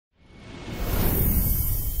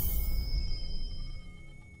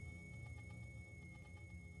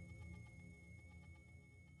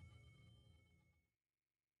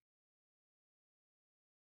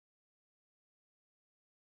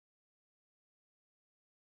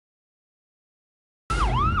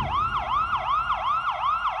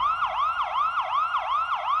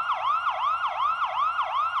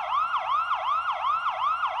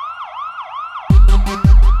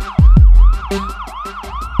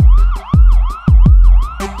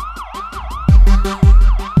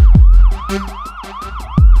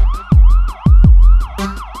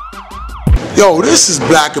Yo, this is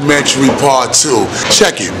Blackumentary Part 2.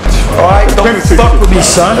 Check it. Alright, don't fuck with me,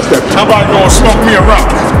 son. How about you gonna smoke me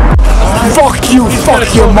around? Fuck you, fuck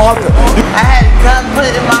your mother. I had a gun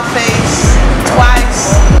put in my face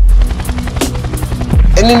twice.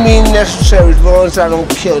 Any means necessary as long as I don't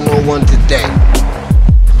kill no one today.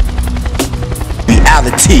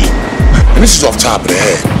 Reality. And this is off top of the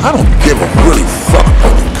head. I don't give a really fuck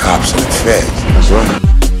about the cops and the feds. That's right.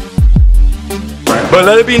 But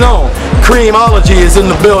let it be known, Creamology is in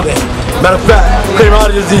the building. Matter of fact,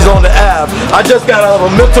 Creamology is on the Ave. I just got out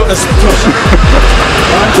of a mental institution.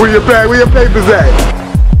 Where your papers at?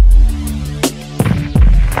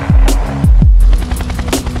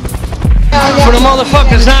 For the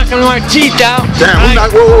motherfuckers knocking my teeth out. Damn,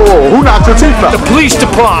 who knocked your teeth out? The police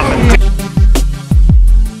department.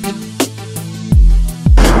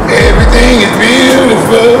 Everything is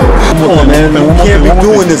beautiful. Come on, man. We can't be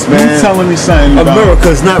doing this, man. You telling me something about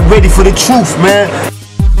America's not ready for the truth, man.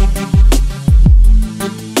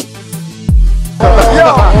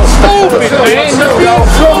 Yo, stupid, man. You're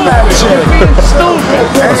being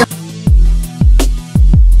stupid.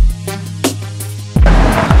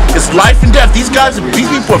 It's life and death. These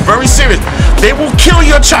people are very serious. They will kill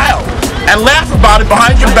your child and laugh about it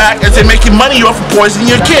behind your back as they're making money off of poisoning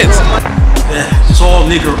your kids. It's all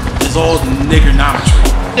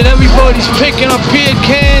niggernometry. And everybody's picking up beer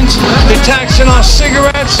cans, they're taxing our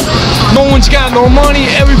cigarettes, no one's got no money,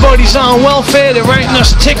 everybody's on welfare, they're writing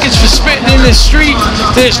us tickets for spitting in the street,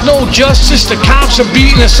 there's no justice, the cops are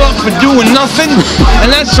beating us up for doing nothing, and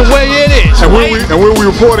that's the way it is. And where are we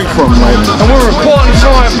reporting from right now? And we're reporting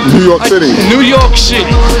from New York City. New York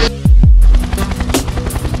City.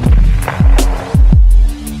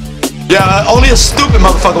 Yeah, only a stupid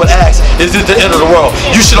motherfucker would ask, is this the end of the world?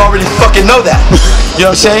 You should already fucking know that. You know what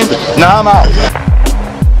I'm saying? Now I'm out.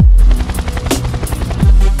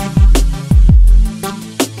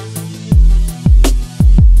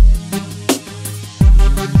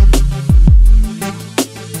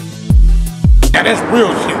 Yeah, that's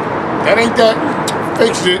real shit. That ain't that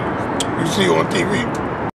fake shit you see on TV.